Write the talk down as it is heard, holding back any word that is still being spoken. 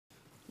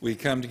We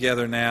come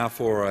together now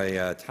for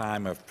a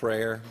time of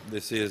prayer.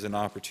 This is an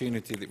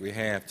opportunity that we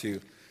have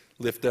to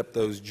lift up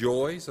those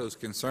joys, those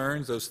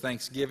concerns, those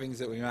thanksgivings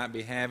that we might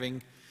be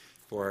having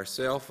for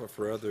ourselves or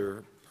for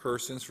other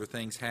persons, for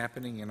things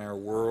happening in our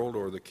world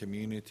or the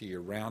community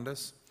around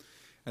us.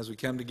 As we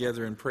come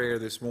together in prayer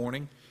this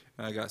morning,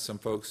 I got some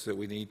folks that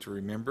we need to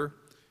remember.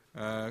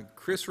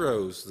 Chris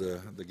Rose,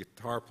 the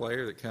guitar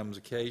player that comes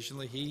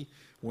occasionally, he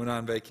went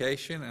on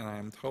vacation, and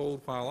I'm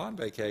told while on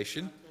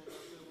vacation.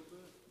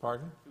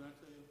 Pardon?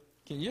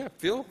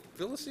 Fill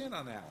us in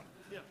on that one.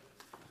 Yeah.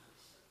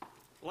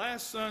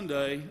 Last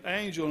Sunday,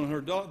 Angel and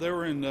her daughter, they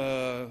were in,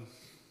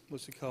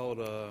 what's it called?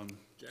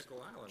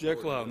 Jekyll Island.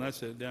 Jekyll Island,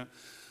 that's it,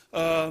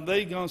 down.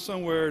 They'd gone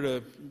somewhere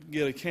to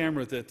get a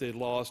camera that they'd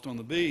lost on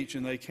the beach,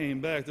 and they came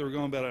back. They were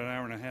going about an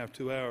hour and a half,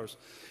 2 hours.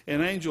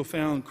 And Angel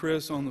found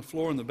Chris on the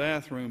floor in the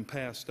bathroom,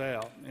 passed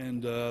out.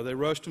 And they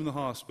rushed him to the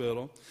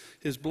hospital.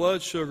 His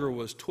blood sugar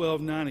was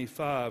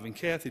 1295, and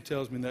Kathy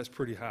tells me that's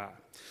pretty high.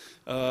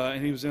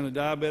 And he was in a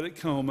diabetic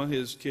coma.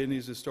 His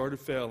kidneys had started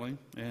failing.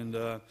 And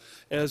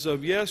as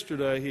of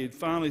yesterday, he had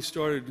finally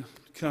started to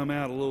come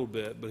out a little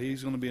bit, but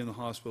he's going to be in the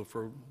hospital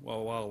for a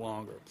while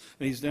longer.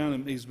 And he's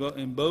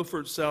in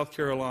Beaufort, South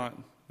Carolina.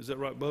 Is that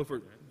right?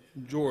 Beaufort,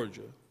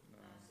 Georgia?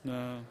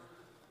 No.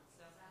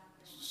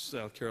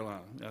 South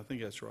Carolina. I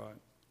think that's right.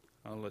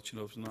 I'll let you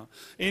know if it's not.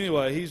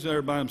 Anyway, he's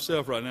there by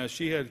himself right now.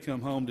 She had to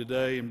come home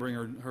today and bring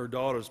her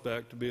daughters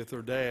back to be with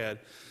her dad.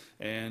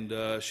 And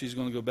she's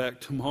going to go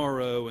back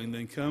tomorrow and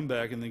then come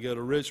back and then go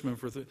to Richmond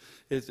for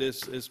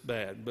it's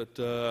bad. But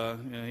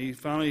he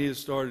finally has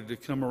started to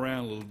come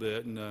around a little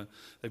bit, and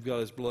they've got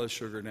his blood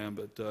sugar down.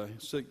 But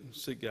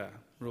sick guy,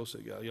 real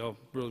sick guy. Y'all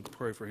really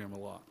pray for him a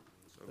lot.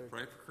 So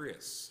pray for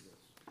Chris.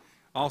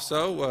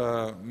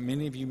 Also,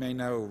 many of you may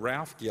know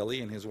Ralph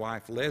Gilley and his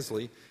wife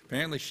Leslie.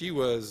 Apparently she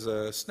was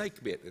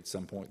snake bit at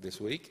some point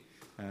this week.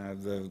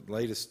 The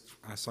latest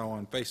I saw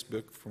on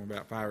Facebook from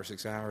about 5 or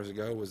 6 hours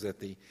ago was that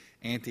the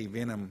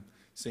anti-venom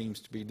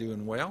seems to be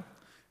doing well,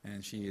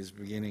 and she is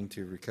beginning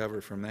to recover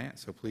from that.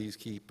 So please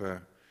keep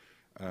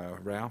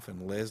Ralph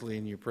and Leslie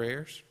in your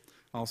prayers.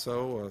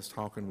 Also, I was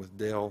talking with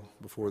Dell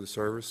before the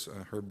service.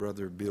 Her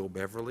brother Bill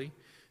Beverly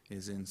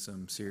is in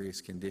some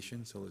serious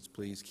condition, so let's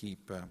please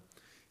keep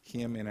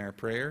him in our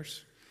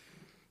prayers.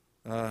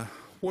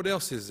 What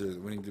else is there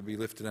that we need to be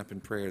lifted up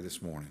in prayer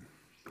this morning?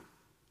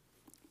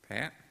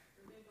 Pat?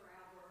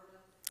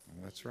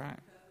 That's right.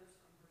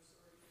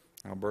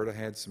 Alberta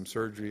had some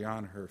surgery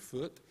on her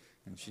foot,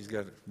 and she's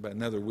got about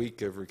another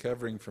week of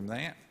recovering from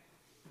that.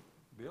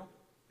 Bill?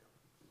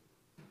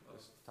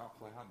 Let's talk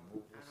loud and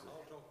we'll see.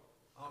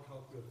 I'll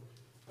talk good.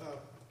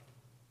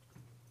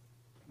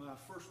 My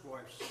first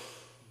wife's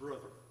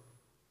brother,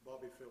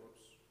 Bobby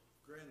Phillips'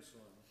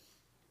 grandson,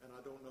 and I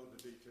don't know the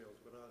details,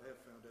 but I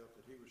have found out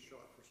that he was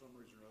shot for some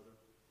reason or other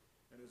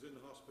and is in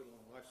the hospital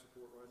on life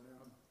support right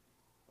now.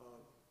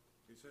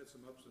 He's had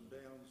some ups and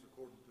downs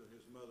according to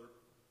his mother,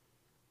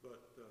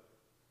 but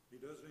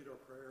he does need our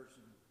prayers,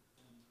 and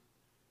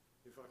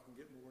if I can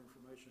get more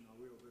information, I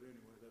will. But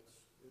anyway,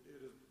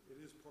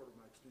 it is part of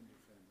my extended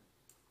family.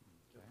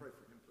 Okay. Pray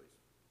for him, please.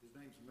 His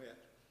name's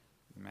Matt.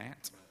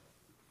 Matt.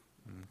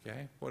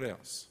 Okay. What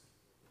else?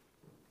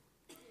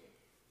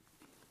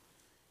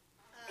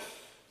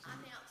 I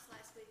announced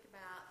last week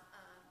about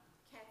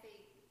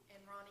Kathy and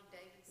Ronnie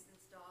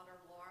Davidson's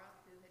daughter, Laura,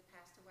 who had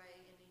passed away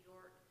in New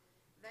York.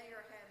 They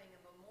are having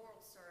a memorial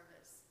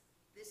service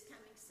this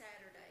coming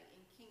Saturday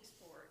in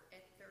Kingsport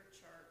at their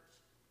church,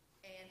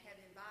 and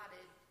have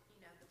invited,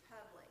 the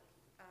public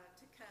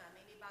to come.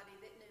 Anybody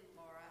that knew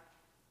Laura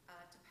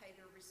to pay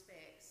their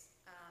respects.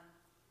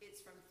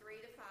 It's from 3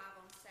 to 5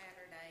 on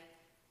Saturday,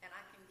 and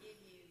I can give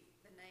you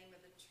the name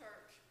of the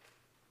church.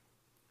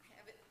 I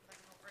have it, but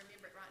I don't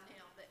remember it right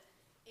now. But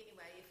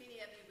anyway, if any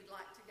of you would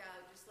like to go,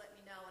 just let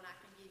me know, and I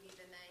can give you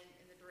the name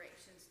and the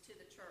directions to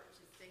the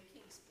church. It's in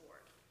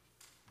Kingsport.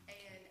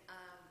 And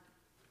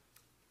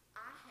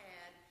I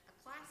had a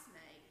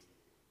classmate,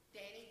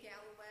 Danny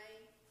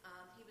Galloway.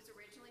 He was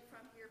originally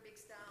from here, Big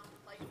Stone,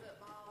 played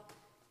football.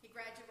 He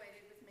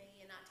graduated with me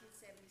in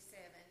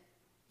 1977.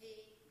 He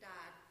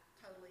died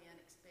totally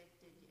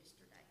unexpected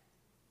yesterday.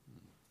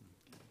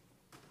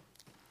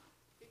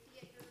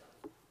 58 years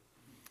old.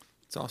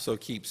 Let's also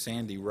keep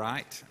Sandy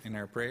Wright in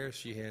our prayers.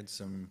 She had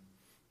some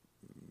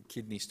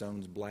kidney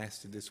stones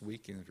blasted this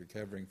week and is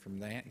recovering from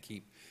that. And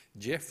keep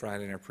Jeff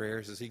Wright in our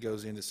prayers as he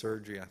goes into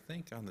surgery, I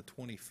think, on the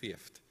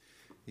 25th.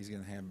 He's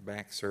going to have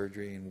back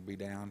surgery and will be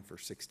down for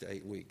 6 to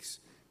 8 weeks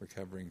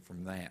recovering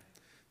from that.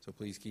 So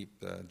please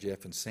keep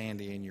Jeff and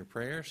Sandy in your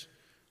prayers.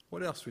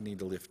 What else we need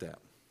to lift up?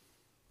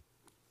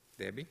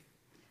 Debbie?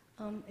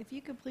 If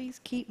you could please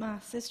keep my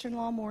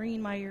sister-in-law,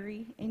 Maureen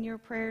Myrie, in your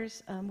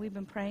prayers. We've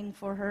been praying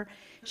for her.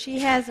 She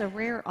has a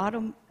rare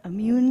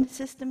autoimmune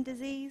system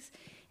disease,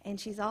 and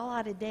she's all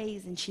out of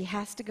days, and she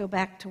has to go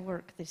back to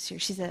work this year.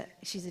 She's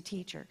a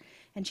teacher,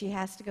 and she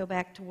has to go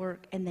back to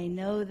work, and they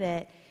know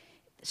that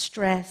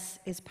stress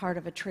is part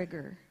of a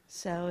trigger.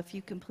 So if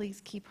you can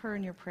please keep her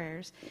in your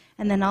prayers.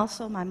 And then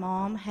also my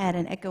mom had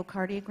an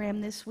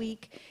echocardiogram this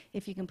week.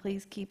 If you can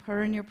please keep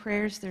her in your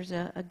prayers, there's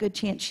a good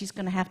chance she's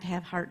going to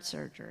have heart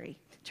surgery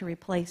to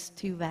replace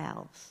 2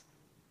 valves.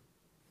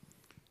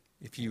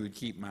 If you would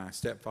keep my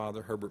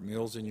stepfather, Herbert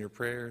Mills, in your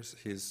prayers,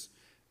 his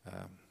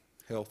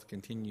health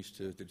continues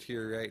to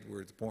deteriorate.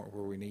 We're at the point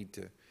where we need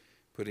to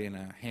put in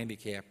a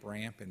handicap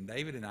ramp, and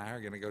David and I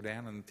are going to go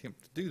down and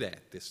attempt to do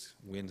that this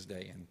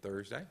Wednesday and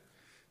Thursday.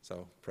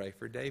 So pray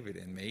for David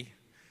and me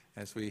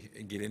as we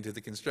get into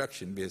the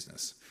construction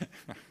business.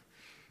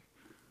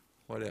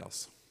 What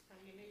else?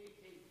 You need to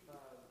keep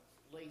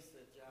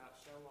Lisa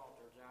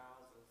Showalter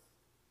Giles'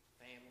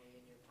 family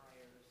in your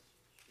prayers.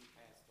 She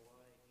passed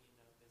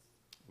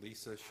away.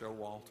 Lisa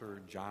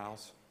Showalter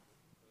Giles.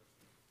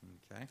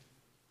 Okay.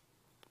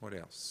 What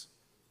else?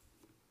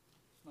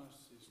 It's nice to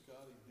see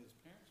Scotty and his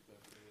parents back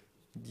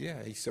there.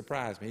 Yeah, he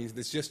surprised me.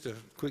 It's just a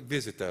quick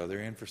visit, though. They're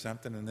in for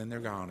something, and then they're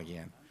gone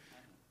again.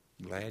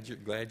 Glad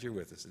you're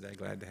with us today.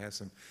 Glad to have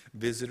some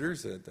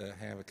visitors that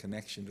have a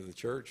connection to the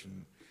church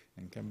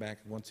and come back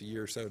once a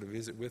year or so to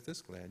visit with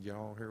us. Glad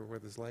y'all are here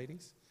with us,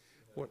 ladies.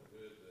 What?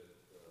 Good that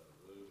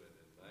Reuben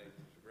and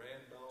Nathan's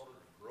granddaughter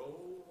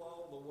drove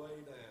all the way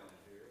down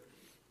here,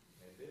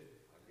 and I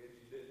guess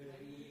you didn't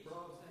have any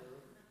problems,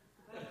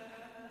 girl.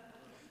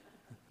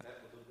 That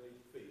was a big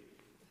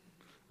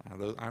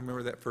feat. I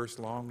remember that first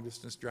long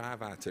distance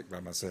drive I took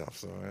by myself,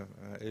 so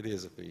it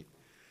is a feat.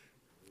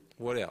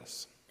 What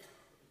else?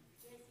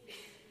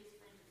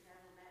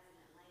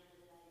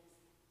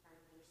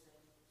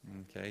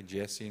 Okay,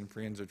 Jesse and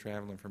friends are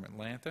traveling from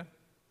Atlanta.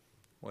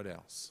 What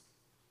else?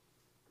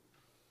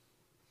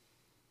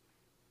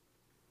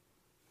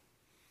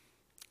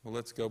 Well,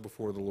 let's go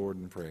before the Lord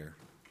in prayer.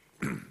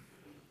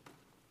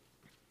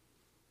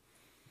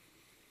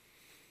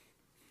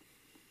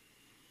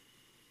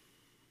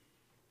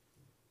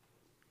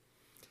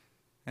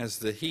 As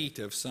the heat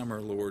of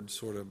summer, Lord,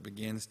 sort of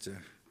begins to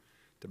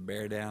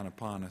bear down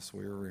upon us,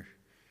 we're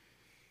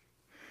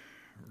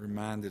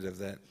reminded of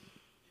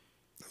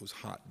those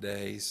hot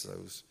days,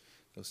 those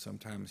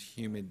sometimes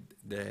humid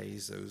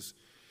days, those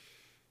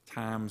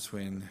times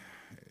when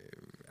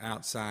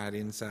outside,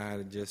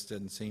 inside, it just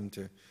doesn't seem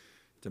to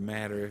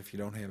matter if you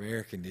don't have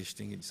air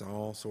conditioning. It's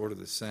all sort of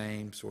the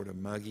same, sort of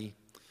muggy.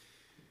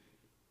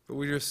 But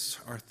we just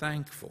are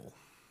thankful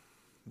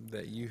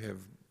that you have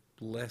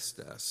blessed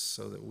us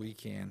so that we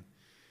can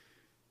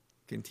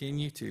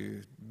continue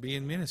to be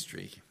in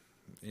ministry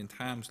in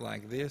times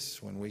like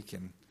this when we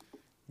can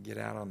get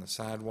out on the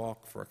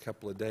sidewalk for a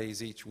couple of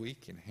days each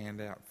week and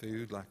hand out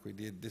food like we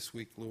did this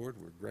week, Lord.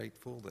 We're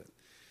grateful that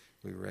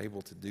we were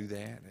able to do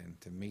that and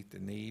to meet the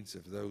needs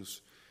of those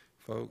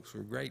folks.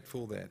 We're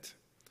grateful that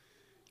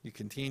you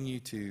continue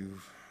to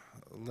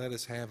let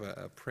us have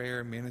a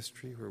prayer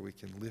ministry where we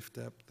can lift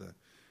up the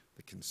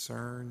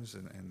concerns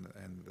and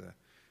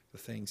the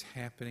things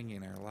happening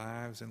in our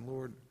lives. And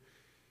Lord,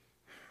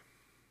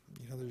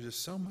 there's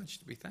just so much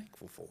to be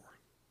thankful for.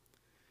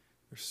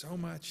 There's so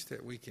much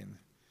that we can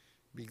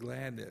be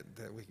glad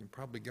that we can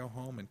probably go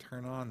home and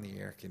turn on the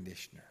air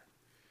conditioner,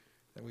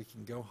 that we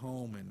can go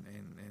home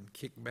and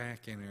kick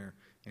back in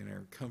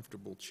our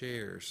comfortable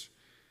chairs.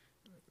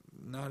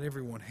 Not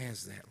everyone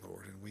has that,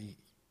 Lord, and we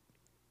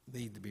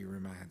need to be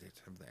reminded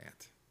of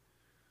that.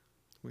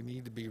 We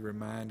need to be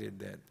reminded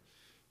that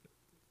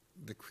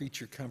the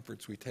creature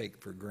comforts we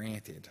take for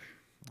granted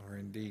are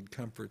indeed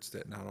comforts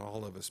that not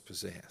all of us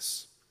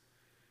possess.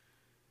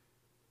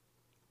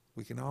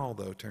 We can all,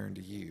 though, turn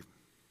to you.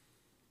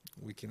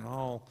 We can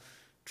all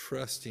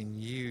trust in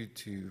you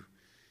to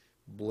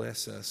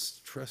bless us,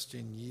 trust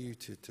in you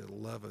to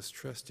love us,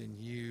 trust in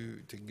you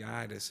to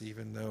guide us,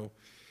 even though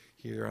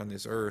here on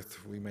this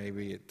earth we may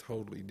be at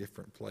totally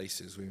different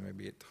places. We may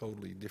be at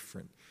totally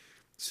different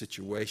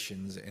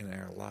situations in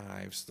our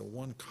lives. The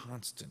one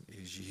constant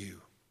is you.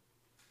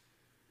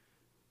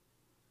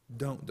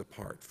 Don't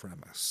depart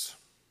from us.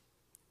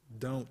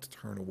 Don't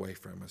turn away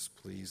from us,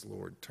 please,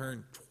 Lord.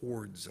 Turn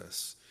towards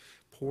us.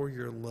 Pour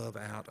your love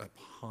out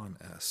upon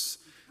us.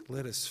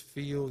 Let us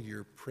feel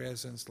your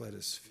presence. Let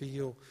us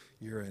feel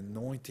your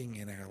anointing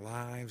in our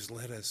lives.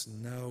 Let us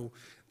know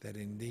that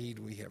indeed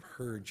we have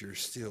heard your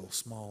still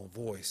small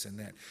voice, and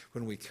that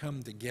when we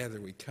come together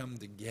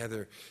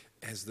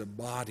as the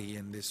body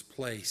in this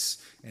place,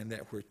 and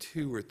that where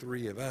 2 or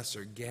 3 of us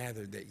are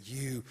gathered, that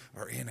you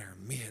are in our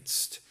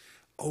midst.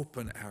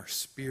 Open our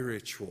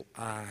spiritual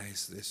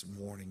eyes this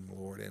morning,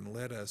 Lord, and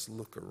let us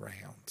look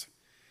around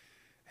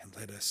and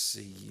let us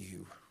see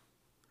you.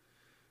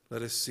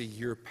 Let us see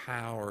your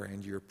power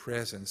and your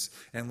presence,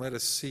 and let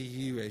us see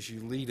you as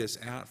you lead us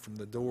out from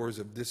the doors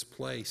of this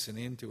place and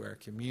into our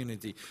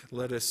community.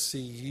 Let us see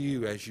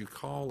you as you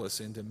call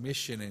us into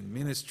mission and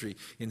ministry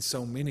in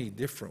so many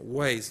different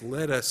ways.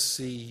 Let us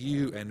see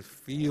you and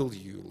feel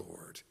you,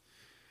 Lord,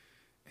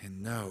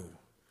 and know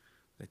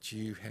that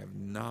you have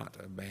not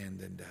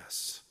abandoned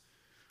us,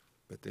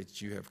 but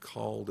that you have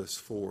called us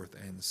forth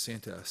and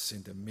sent us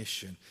into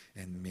mission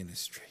and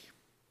ministry.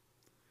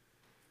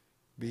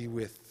 Be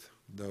with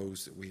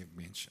those that we have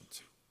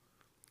mentioned.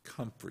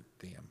 Comfort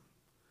them.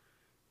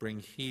 Bring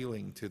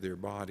healing to their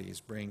bodies.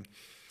 Bring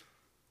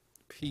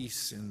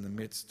peace in the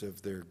midst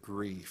of their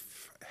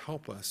grief.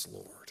 Help us,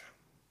 Lord,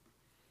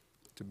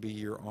 to be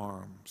your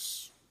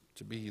arms,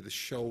 to be the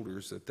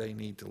shoulders that they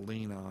need to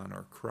lean on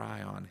or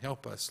cry on.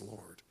 Help us,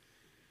 Lord,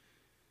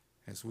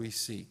 as we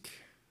seek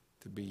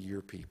to be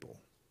your people.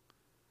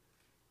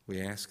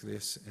 We ask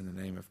this in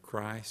the name of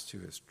Christ, who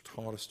has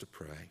taught us to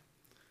pray.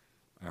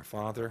 Our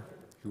Father,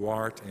 who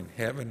art in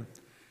heaven,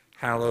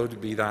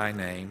 hallowed be thy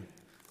name.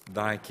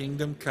 Thy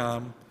kingdom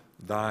come,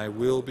 thy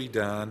will be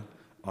done,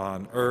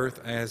 on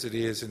earth as it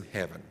is in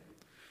heaven.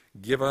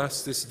 Give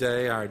us this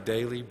day our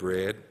daily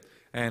bread,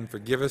 and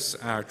forgive us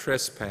our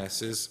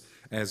trespasses,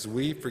 as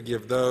we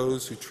forgive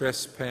those who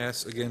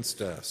trespass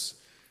against us.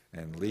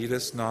 And lead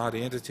us not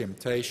into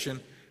temptation,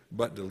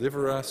 but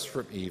deliver us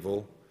from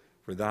evil.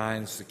 For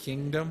thine is the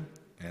kingdom,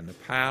 and the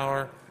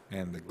power,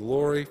 and the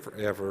glory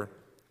forever.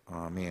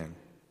 Amen.